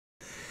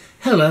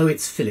Hello,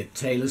 it's Philip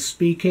Taylor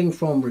speaking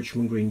from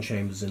Richmond Green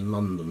Chambers in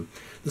London.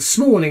 This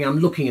morning I'm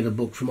looking at a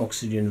book from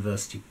Oxford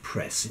University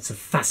Press. It's a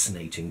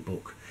fascinating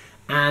book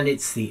and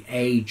it's the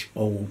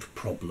age-old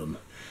problem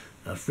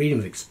of freedom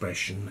of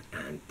expression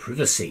and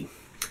privacy.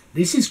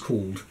 This is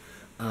called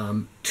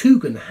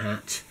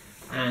Tugendhat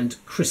and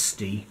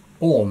Christie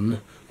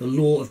on the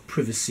law of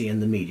privacy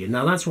and the media.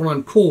 Now that's what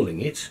I'm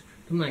calling it.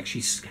 It doesn't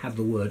actually have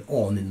the word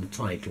on in the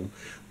title,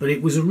 but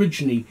it was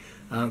originally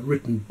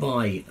written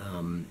by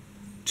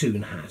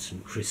Tugendhat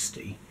and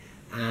Christie,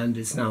 and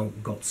it's now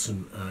got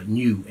some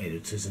new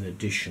editors in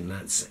addition.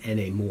 That's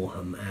N.A.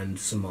 Morham and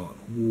Sir Mark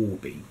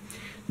Warby.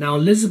 Now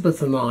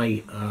Elizabeth and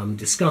I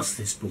discussed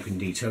this book in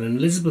detail, and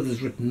Elizabeth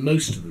has written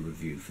most of the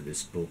review for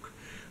this book,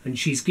 and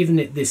she's given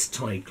it this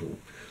title: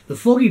 The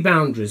foggy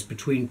boundaries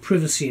between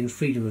privacy and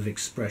freedom of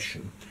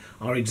expression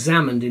are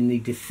examined in the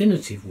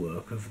definitive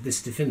work of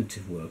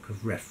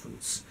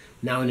reference,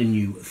 now in a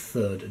new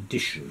third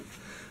edition.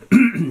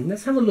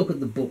 Let's have a look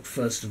at the book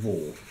first of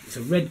all. It's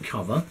a red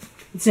cover.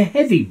 It's a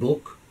heavy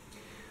book.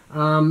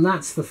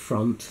 That's the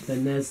front.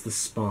 Then there's the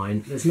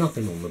spine. There's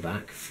nothing on the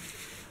back.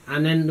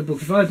 And then the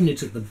book, if I open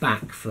it at the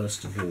back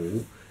first of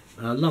all,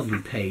 lovely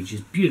pages,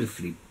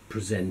 beautifully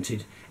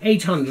presented.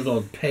 800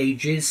 odd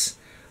pages.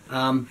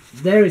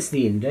 There is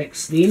the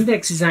index. The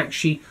index is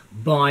actually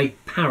by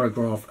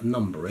paragraph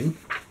numbering,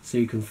 so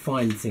you can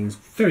find things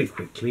very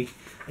quickly.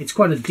 It's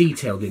quite a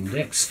detailed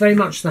index, very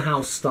much the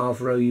house style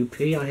for OUP,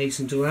 I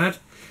hasten to add.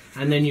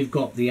 And then you've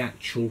got the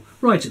actual,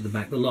 right at the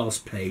back, the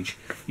last page,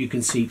 you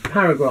can see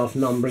paragraph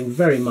numbering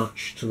very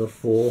much to the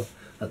fore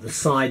at the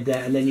side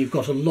there, and then you've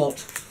got a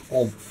lot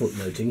of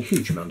footnoting, a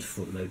huge amount of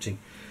footnoting,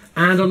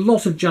 and a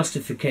lot of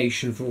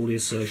justification for all the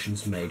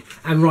assertions made,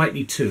 and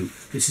rightly too.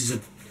 This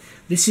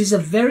is a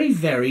very,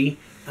 very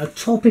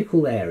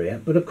topical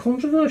area, but a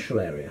controversial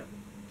area.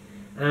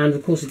 And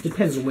of course it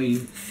depends on where you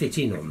fit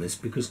in on this,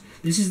 because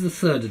this is the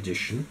third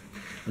edition,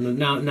 and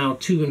now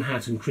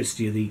Tugendhat and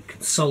Christie are the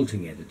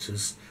consulting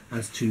editors,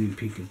 as two new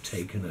people have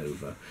taken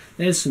over.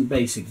 There's some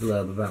basic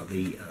blurb about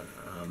the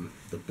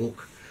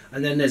book,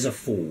 and then there's a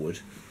foreword,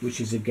 which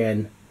is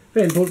again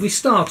very important. We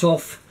start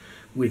off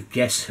with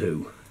Guess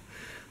Who.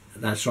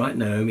 That's right,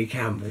 Naomi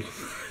Campbell.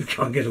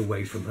 Can't get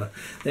away from her.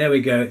 There we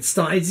go. It's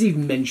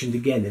even mentioned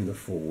again in the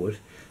foreword.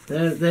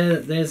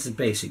 There's the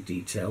basic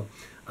detail.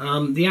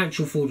 The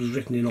actual foreword was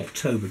written in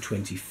October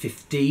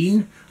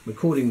 2015.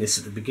 Recording this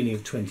at the beginning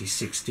of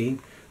 2016.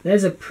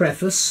 There's a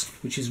preface,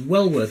 which is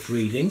well worth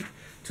reading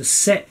to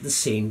set the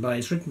scene.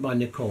 It's written by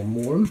Nicole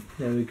Morham.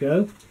 There we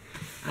go.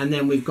 And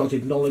then we've got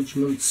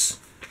acknowledgements,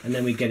 and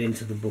then we get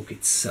into the book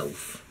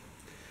itself.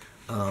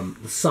 The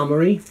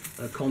summary,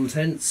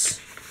 contents,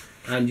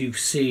 and you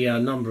see a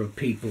number of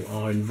people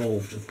are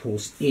involved, of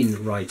course,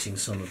 in writing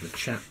some of the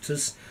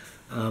chapters.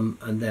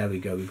 And there we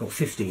go, we've got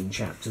 15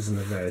 chapters and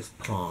the various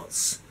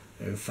parts.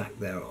 In fact,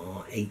 there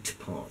are 8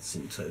 parts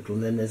in total,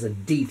 and then there's a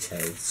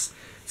detailed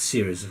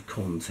series of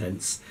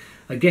contents.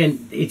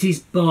 Again, it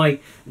is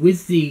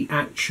with the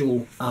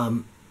actual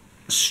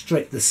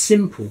the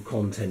simple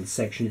content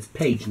section, it's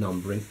page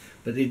numbering,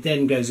 but it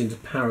then goes into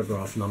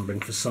paragraph numbering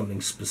for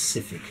something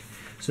specific.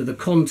 So the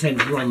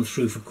content run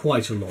through for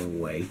quite a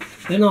long way.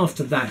 Then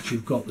after that,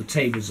 you've got the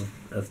tables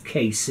of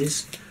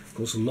cases, of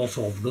course, a lot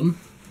of them.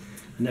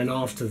 And then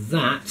after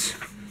that,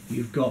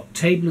 you've got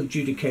table of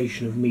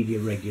adjudication of media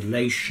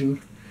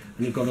regulation,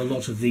 and you've got a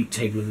lot of the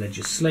table of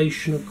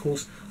legislation, of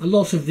course, a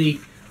lot of the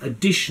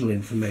additional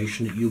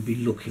information that you'll be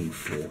looking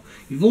for.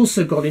 You've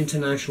also got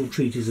international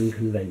treaties and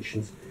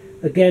conventions.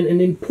 Again, an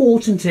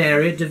important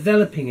area,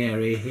 developing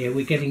area here.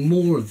 We're getting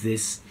more of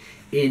this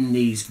in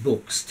these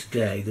books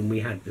today than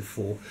we had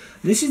before.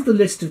 This is the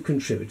list of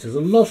contributors,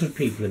 a lot of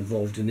people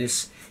involved in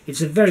this.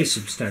 It's a very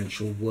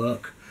substantial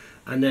work.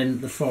 And then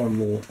the foreign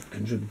law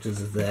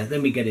contributors are there.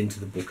 Then we get into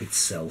the book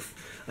itself.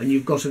 And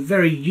you've got a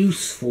very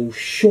useful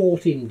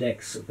short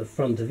index at the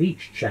front of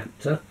each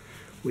chapter,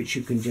 which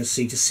you can just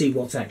see to see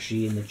what's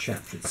actually in the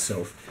chapter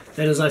itself.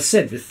 Then, as I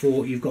said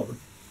before, you've got the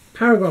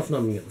paragraph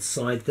numbering at the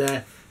side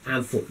there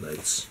and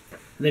footnotes.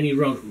 And then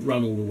you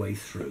run all the way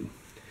through.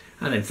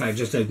 And in fact,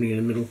 just opening in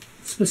the middle,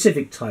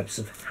 specific types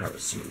of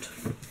harassment.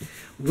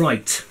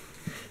 Right.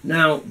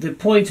 Now, the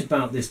point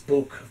about this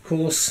book, of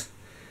course,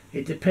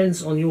 it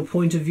depends on your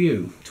point of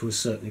view to a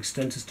certain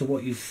extent as to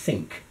what you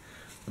think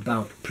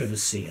about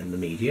privacy and the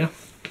media,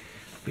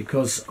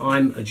 because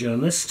I'm a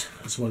journalist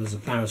as well as a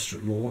barrister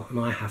at law, and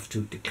I have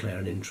to declare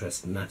an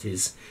interest, and that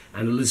is,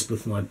 and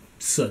Elizabeth and I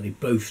certainly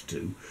both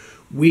do,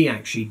 we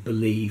actually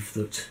believe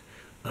that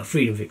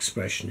freedom of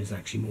expression is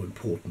actually more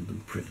important than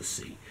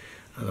privacy.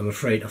 And I'm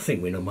afraid, I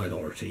think we're in a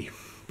minority,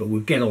 but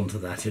we'll get on to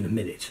that in a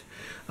minute.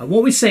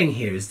 What we're saying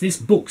here is this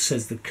book,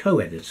 says the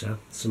co-editor,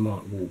 Sir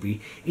Mark Warby,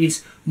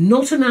 is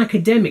not an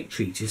academic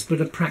treatise, but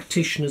a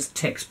practitioner's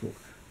textbook.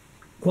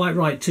 Quite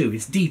right too,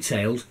 it's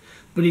detailed,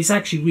 but it's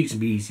actually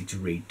reasonably easy to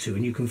read too,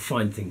 and you can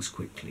find things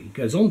quickly. It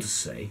goes on to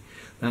say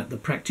that the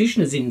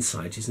practitioner's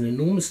insight is an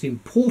enormously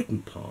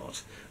important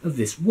part of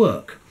this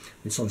work.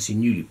 It's obviously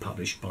newly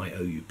published by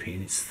OUP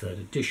in its third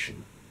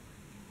edition.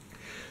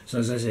 So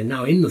as I say,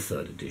 now in the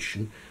third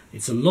edition,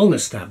 it's a long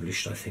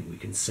established, I think we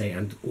can say,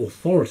 and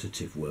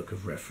authoritative work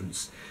of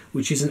reference,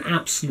 which is an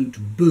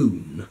absolute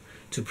boon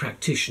to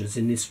practitioners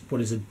in this, what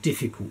is a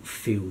difficult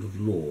field of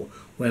law,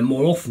 where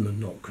more often than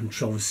not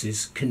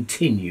controversies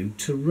continue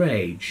to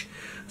rage.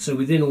 So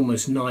within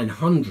almost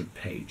 900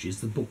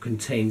 pages, the book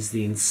contains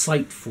the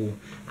insightful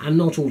and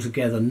not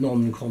altogether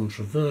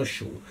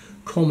non-controversial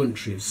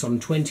commentary of some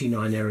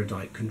 29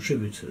 erudite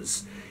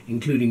contributors,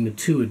 including the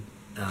two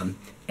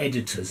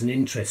editors and,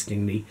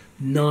 interestingly,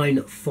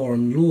 9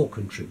 foreign law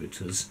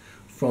contributors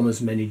from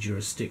as many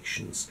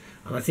jurisdictions.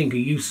 And I think a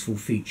useful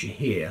feature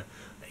here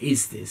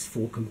is this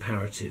for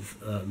comparative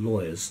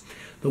lawyers.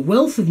 The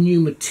wealth of new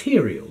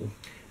material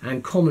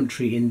and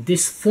commentary in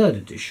this third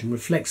edition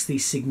reflects the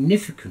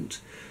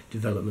significant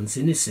developments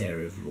in this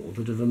area of law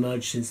that have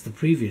emerged since the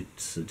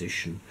previous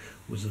edition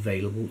was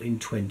available in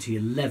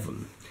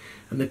 2011.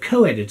 And the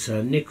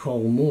co-editor,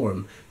 Nicole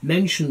Moram,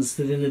 mentions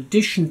that in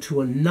addition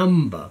to a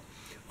number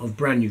of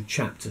brand new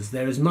chapters,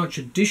 there is much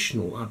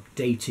additional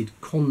updated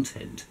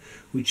content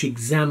which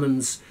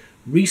examines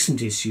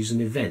recent issues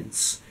and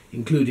events,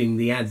 including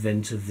the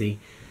advent of the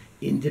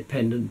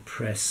Independent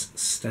Press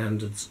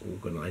Standards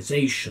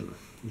Organisation,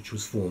 which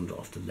was formed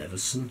after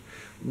Leveson,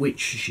 which,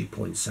 she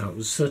points out,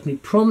 was certainly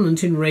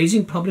prominent in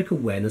raising public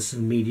awareness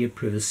of media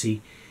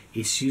privacy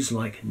issues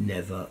like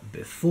never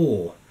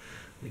before.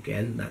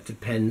 Again, that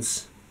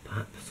depends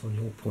perhaps on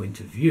your point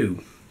of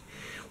view.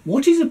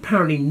 What is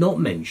apparently not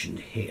mentioned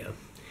here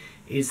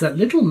is that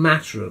the little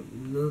matter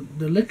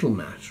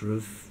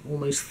of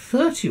almost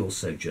 30 or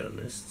so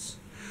journalists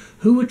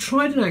who were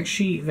tried and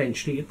actually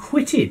eventually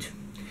acquitted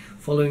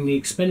following the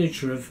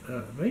expenditure of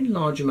a very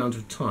large amount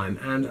of time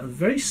and a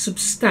very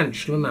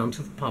substantial amount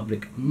of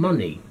public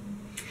money.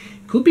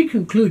 It could be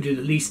concluded,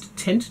 at least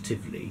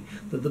tentatively,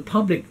 that the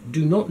public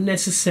do not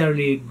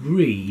necessarily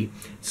agree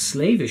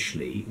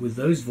slavishly with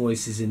those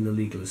voices in the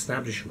legal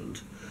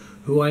establishment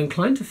who are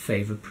inclined to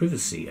favour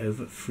privacy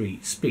over free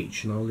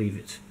speech, and I'll leave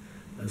it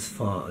as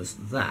far as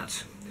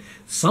that.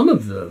 Some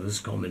observers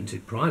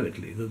commented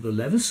privately that the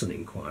Leveson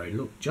inquiry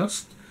looked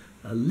just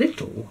a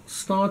little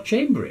Star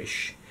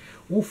Chamber-ish,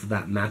 or for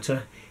that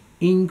matter,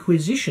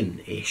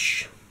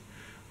 Inquisition-ish.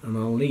 And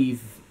I'll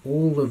leave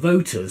all the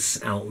voters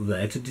out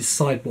there to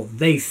decide what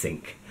they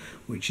think,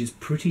 which is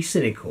pretty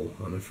cynical,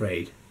 I'm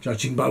afraid,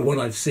 judging by what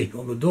I've seen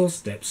on the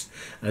doorsteps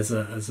as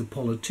a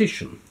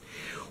politician.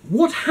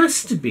 What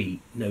has to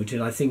be noted,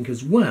 I think,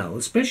 as well,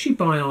 especially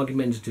by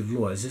argumentative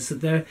lawyers, is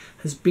that there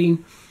has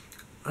been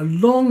a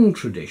long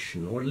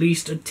tradition, or at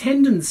least a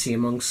tendency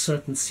among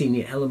certain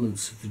senior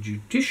elements of the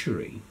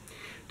judiciary,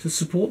 to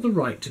support the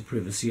right to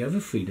privacy over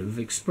freedom of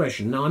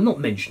expression. Now, I'm not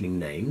mentioning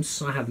names.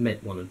 I have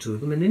met one or two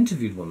of them and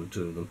interviewed one or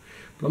two of them,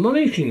 but I'm not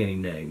mentioning any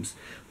names.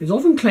 It's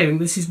often claiming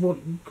this is what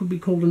could be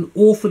called an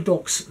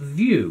orthodox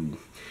view,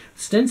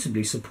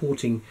 ostensibly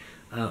supporting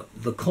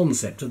the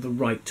concept of the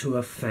right to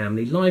a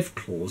family life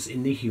clause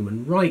in the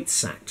Human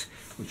Rights Act,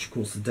 which, of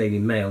course, the Daily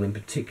Mail in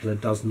particular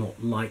does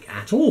not like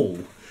at all.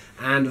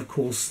 And, of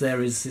course,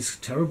 there is this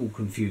terrible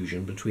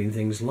confusion between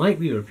things like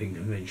the European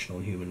Convention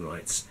on Human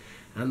Rights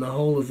and the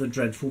whole of the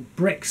dreadful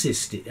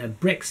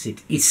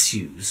Brexit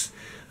issues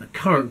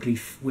currently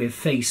we're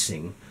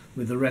facing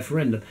with the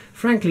referendum.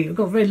 Frankly, it's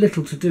got very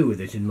little to do with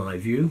it, in my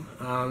view,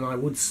 and I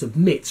would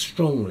submit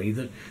strongly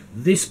that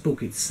this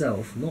book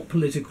itself, not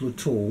political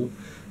at all,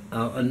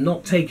 and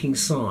not taking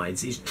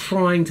sides, is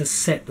trying to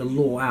set the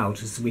law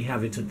out as we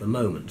have it at the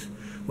moment.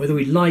 Whether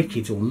we like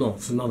it or not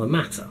is another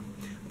matter,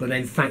 but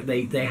in fact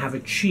they have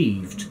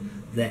achieved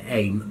their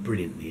aim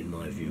brilliantly, in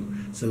my view.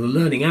 So the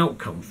learning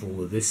outcome for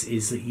all of this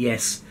is that,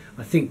 yes,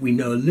 I think we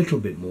know a little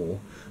bit more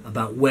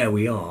about where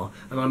we are,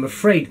 and I'm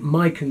afraid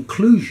my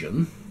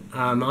conclusion,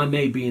 I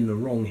may be in the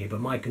wrong here,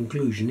 but my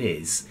conclusion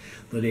is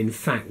that in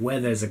fact where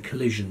there's a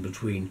collision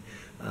between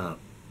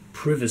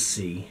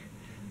privacy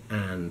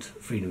and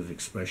freedom of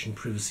expression,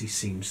 privacy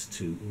seems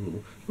to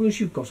rule, as long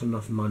as you've got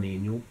enough money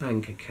in your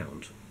bank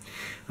account.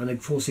 And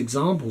of course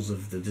examples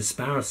of the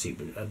disparity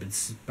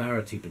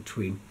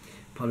between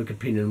public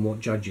opinion and what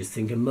judges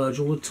think emerge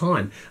all the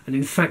time. And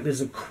in fact there's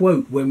a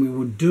quote when we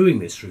were doing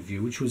this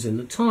review which was in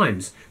the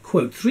Times,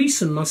 quote,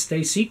 "Threesome must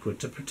stay secret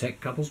to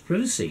protect couples'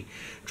 privacy."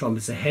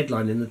 Trumpets a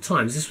headline in the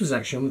Times. This was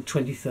actually on the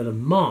 23rd of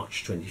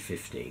March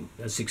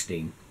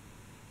 2016.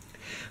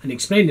 And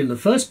explained in the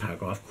first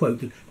paragraph,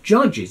 quote, that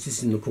judges, this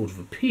is in the Court of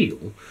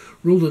Appeal,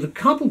 ruled that a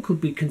couple could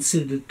be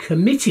considered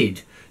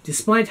committed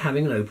despite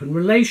having an open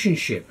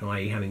relationship,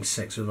 i.e. having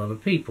sex with other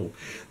people.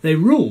 They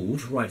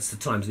ruled, writes the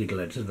Times legal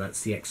editor,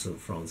 that's the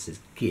excellent Francis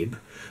Gibb,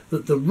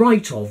 that the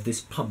right of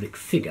this public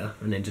figure,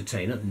 an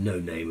entertainer, no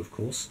name of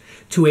course,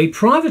 to a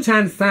private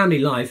and family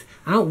life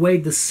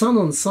outweighed the Sun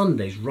on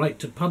Sunday's right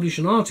to publish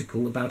an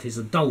article about his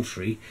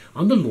adultery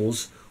under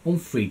laws on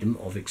freedom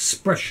of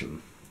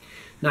expression.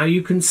 Now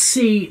you can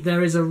see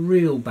there is a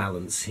real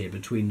balance here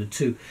between the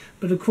two,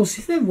 but of course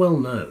if they're well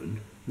known,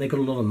 they've got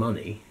a lot of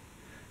money,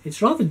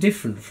 it's rather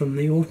different from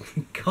the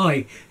ordinary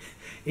guy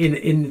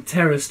in a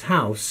terraced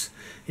house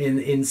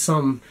in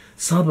some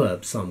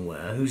suburb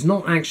somewhere who's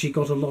not actually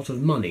got a lot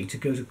of money to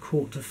go to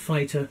court to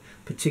fight a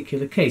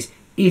particular case,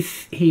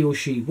 if he or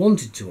she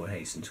wanted to, I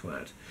hasten to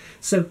add.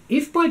 So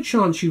if by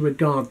chance you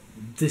regard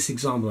this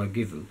example I've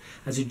given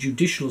as a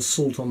judicial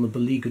assault on the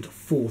beleaguered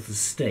Fourth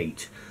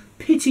Estate,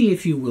 pity,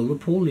 if you will, the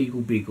poor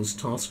legal beagles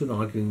tasked with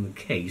arguing the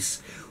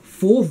case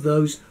for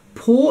those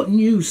poor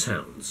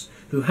newshounds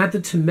who had the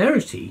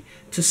temerity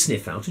to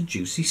sniff out a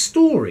juicy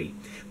story.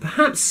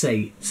 Perhaps,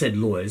 said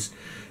lawyers,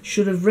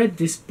 should have read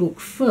this book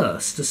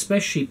first,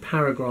 especially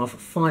paragraph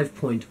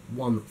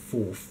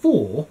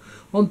 5.144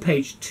 on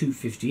page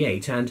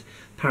 258 and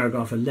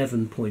paragraph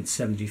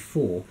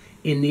 11.74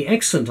 in the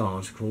excellent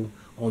article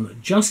on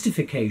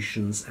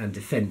justifications and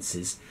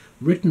defences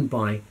written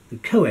by the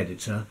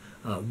co-editor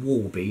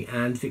Warby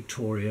and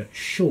Victoria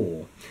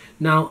Shaw.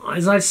 Now,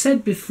 as I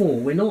said before,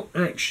 we're not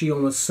actually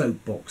on a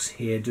soapbox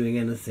here doing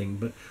anything,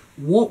 but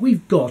what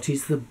we've got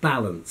is the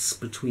balance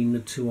between the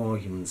two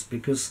arguments,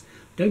 because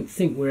don't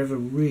think we're ever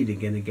really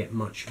going to get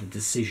much of a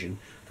decision,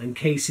 and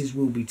cases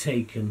will be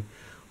taken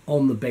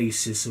on the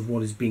basis of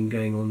what has been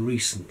going on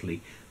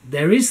recently.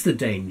 There is the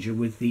danger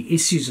with the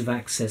issues of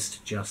access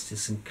to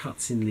justice and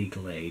cuts in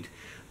legal aid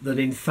that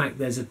in fact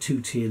there's a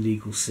two-tier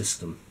legal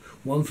system.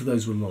 One for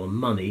those with a lot of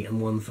money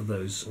and one for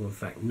those, or in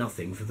fact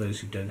nothing, for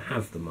those who don't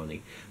have the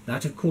money.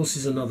 That of course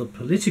is another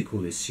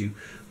political issue,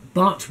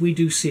 but we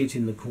do see it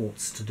in the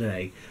courts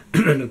today.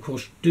 And of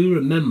course do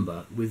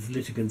remember with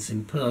litigants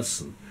in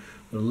person,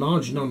 a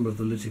large number of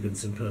the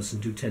litigants in person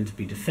do tend to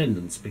be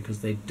defendants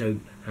because they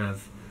don't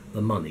have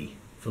the money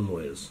for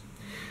lawyers.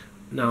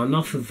 Now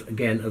enough of,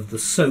 again, of the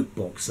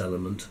soapbox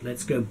element.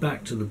 Let's go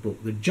back to the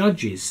book. The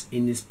judges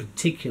in this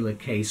particular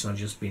case I've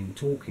just been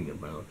talking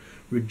about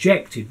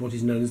rejected what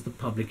is known as the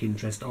public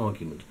interest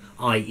argument,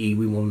 i.e.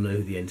 we want to know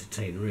who the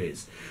entertainer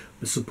is.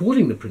 But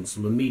supporting the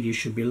principle, the media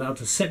should be allowed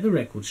to set the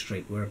record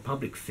straight where a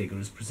public figure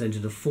has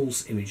presented a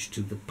false image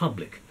to the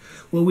public.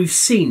 Well, we've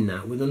seen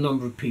that with a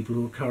number of people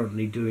who are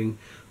currently doing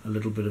a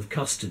little bit of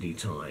custody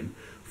time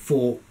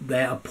for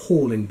their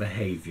appalling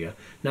behaviour.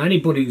 Now,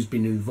 anybody who's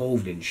been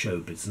involved in show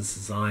business,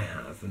 as I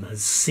have, and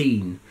has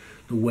seen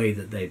the way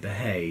that they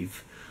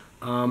behave,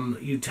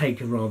 you take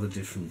a rather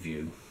different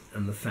view.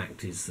 And the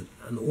fact is that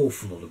an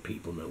awful lot of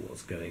people know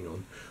what's going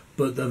on.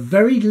 But the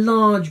very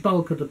large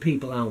bulk of the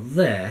people out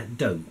there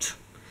don't.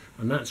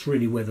 And that's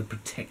really where the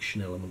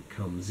protection element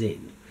comes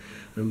in.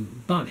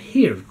 But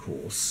here, of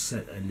course,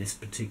 in this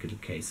particular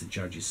case, the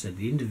judges said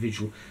the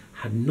individual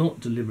had not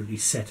deliberately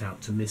set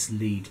out to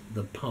mislead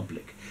the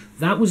public.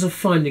 That was a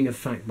finding of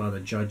fact by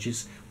the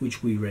judges,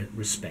 which we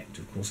respect,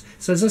 of course.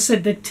 So as I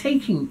said, they're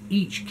taking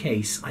each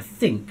case, I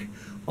think,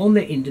 on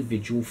their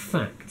individual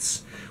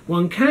facts.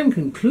 One can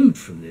conclude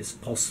from this,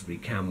 possibly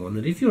can one,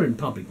 that if you're in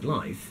public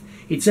life,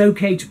 it's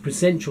okay to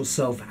present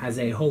yourself as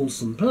a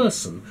wholesome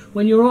person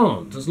when you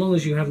aren't, as long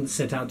as you haven't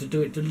set out to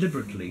do it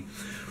deliberately.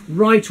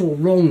 Right or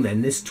wrong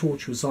then, this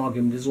tortuous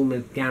argument is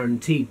almost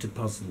guaranteed to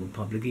puzzle the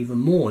public even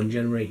more and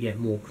generate yet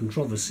more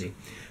controversy.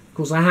 Of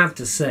course, I have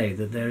to say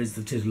that there is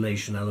the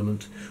titillation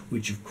element,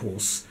 which of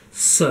course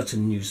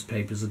certain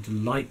newspapers are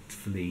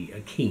delightfully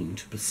keen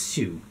to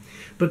pursue.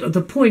 But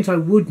the point I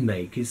would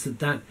make is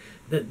that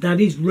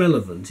is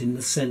relevant in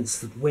the sense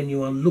that when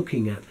you are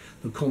looking at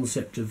the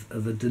concept of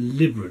a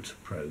deliberate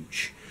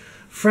approach,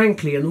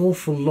 frankly, an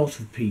awful lot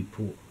of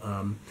people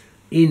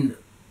in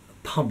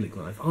public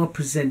life are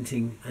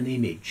presenting an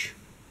image,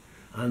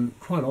 and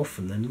quite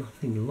often they're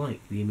nothing like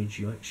the image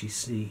you actually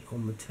see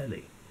on the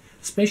telly.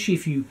 Especially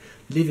if you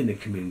live in a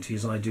community,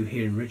 as I do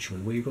here in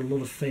Richmond, where you've got a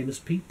lot of famous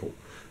people.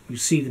 You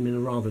see them in a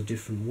rather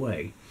different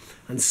way.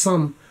 And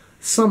some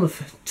are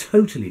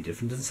totally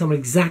different, and some are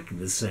exactly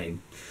the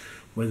same,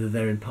 whether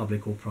they're in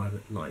public or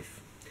private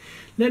life.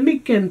 Let me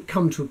again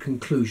come to a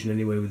conclusion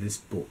anyway with this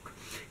book.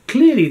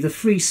 Clearly, the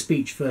free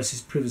speech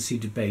versus privacy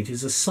debate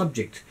is a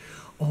subject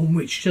on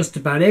which just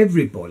about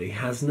everybody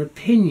has an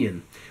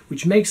opinion,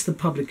 which makes the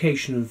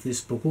publication of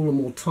this book all the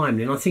more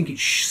timely, and I think it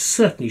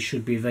certainly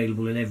should be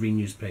available in every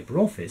newspaper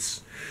office.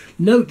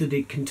 Note that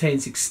it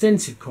contains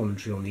extensive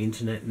commentary on the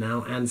internet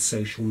now and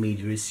social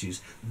media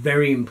issues,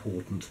 very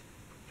important,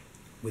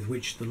 with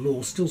which the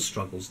law still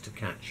struggles to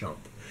catch up,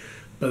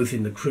 both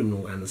in the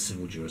criminal and the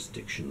civil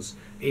jurisdictions.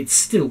 It's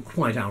still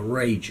quite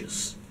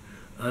outrageous,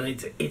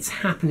 and it's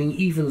happening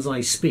even as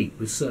I speak,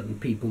 with certain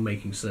people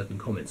making certain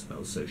comments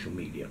about social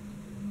media.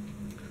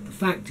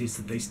 The fact is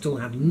that they still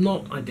have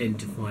not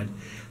identified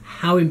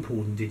how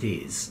important it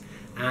is,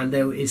 and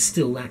there is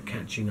still that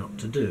catching up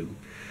to do.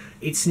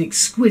 It's an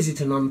exquisite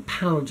and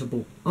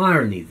unpalatable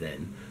irony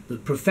then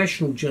that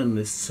professional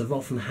journalists have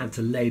often had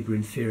to labour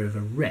in fear of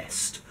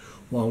arrest,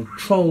 while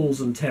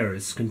trolls and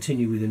terrorists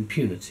continue with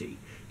impunity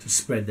to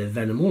spread their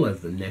venom all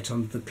over the net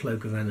under the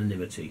cloak of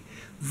anonymity.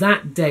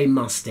 That day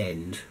must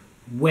end.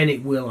 When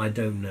it will, I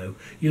don't know.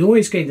 You're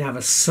always going to have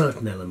a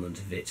certain element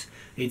of it.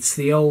 It's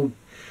the old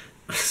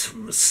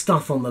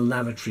stuff on the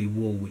lavatory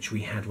wall which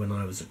we had when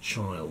I was a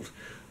child,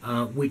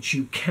 which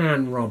you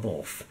can rub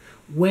off.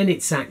 When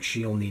it's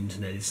actually on the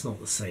internet, it's not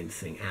the same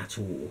thing at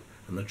all.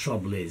 And the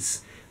trouble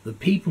is, the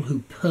people who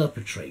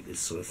perpetrate this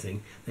sort of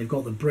thing, they've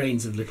got the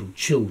brains of little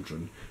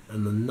children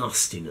and the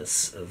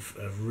nastiness of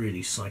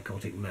really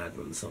psychotic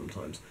madmen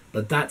sometimes.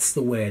 But that's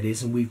the way it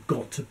is, and we've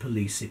got to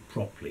police it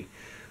properly.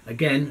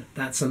 Again,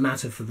 that's a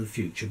matter for the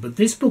future. But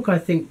this book, I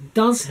think,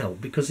 does help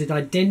because it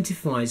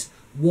identifies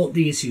what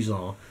the issues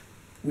are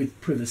with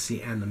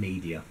privacy and the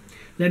media.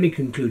 Let me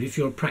conclude. If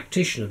you're a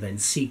practitioner then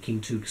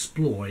seeking to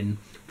explore, in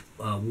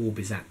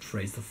Warby's apt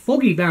phrase, the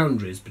foggy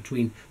boundaries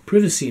between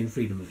privacy and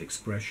freedom of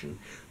expression,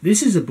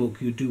 this is a book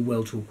you do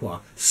well to acquire.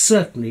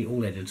 Certainly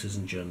all editors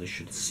and journalists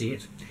should see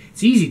it.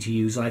 It's easy to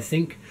use, I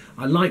think.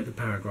 I like the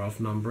paragraph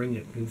numbering.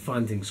 You can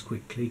find things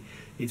quickly.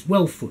 It's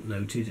well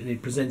footnoted, and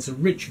it presents a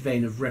rich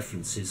vein of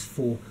references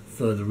for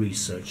further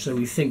research. So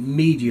we think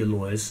media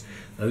lawyers,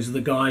 those are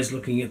the guys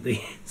looking at the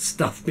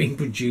stuff being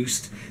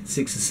produced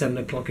 6 or 7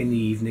 o'clock in the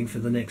evening for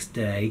the next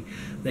day.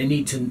 They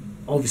need to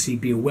obviously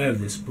be aware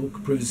of this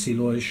book. Privacy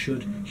lawyers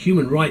should.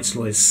 Human rights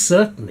lawyers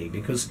certainly,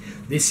 because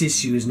this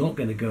issue is not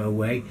going to go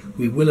away.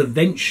 We will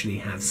eventually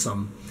have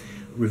some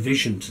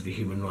revision to the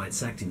Human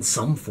Rights Act in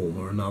some form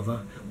or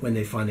another when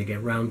they finally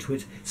get round to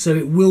it. So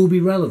it will be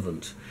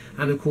relevant.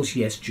 And of course,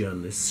 yes,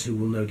 journalists who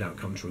will no doubt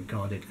come to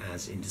regard it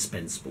as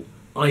indispensable.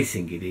 I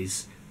think it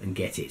is, and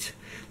get it.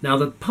 Now,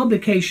 the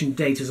publication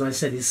date, as I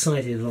said, is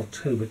cited in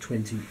October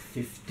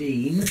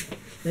 2015.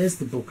 There's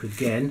the book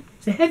again.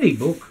 It's a heavy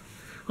book.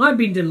 I've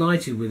been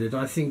delighted with it.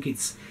 I think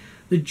it's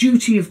The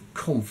Duty of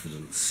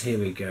Confidence. Here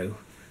we go.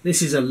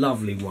 This is a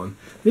lovely one.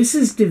 This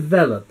has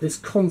developed, this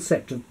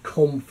concept of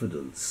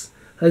confidence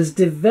has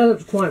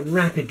developed quite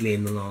rapidly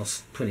in the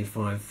last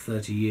 25,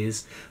 30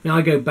 years. Now,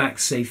 I go back,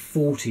 say,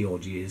 40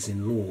 odd years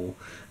in law,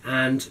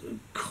 and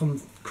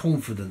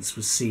confidence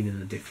was seen in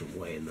a different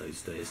way in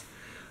those days.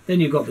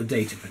 Then you've got the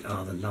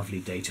the lovely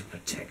Data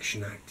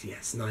Protection Act,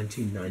 yes,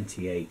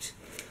 1998.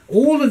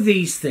 All of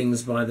these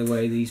things, by the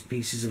way, these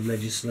pieces of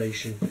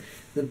legislation,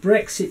 the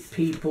Brexit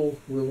people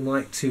will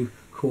like to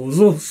cause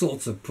all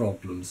sorts of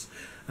problems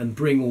and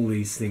bring all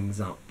these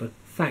things up. But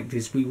fact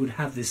is, we would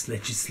have this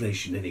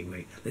legislation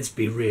anyway. Let's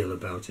be real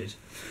about it.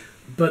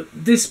 But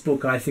this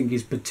book, I think,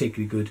 is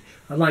particularly good.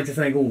 I'd like to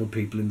thank all the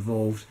people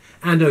involved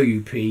and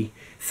OUP.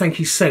 Thank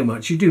you so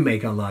much. You do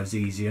make our lives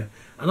easier.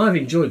 And I've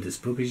enjoyed this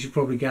book, as you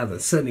probably gather.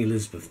 Certainly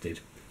Elizabeth did.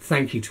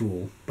 Thank you to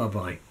all.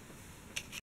 Bye-bye.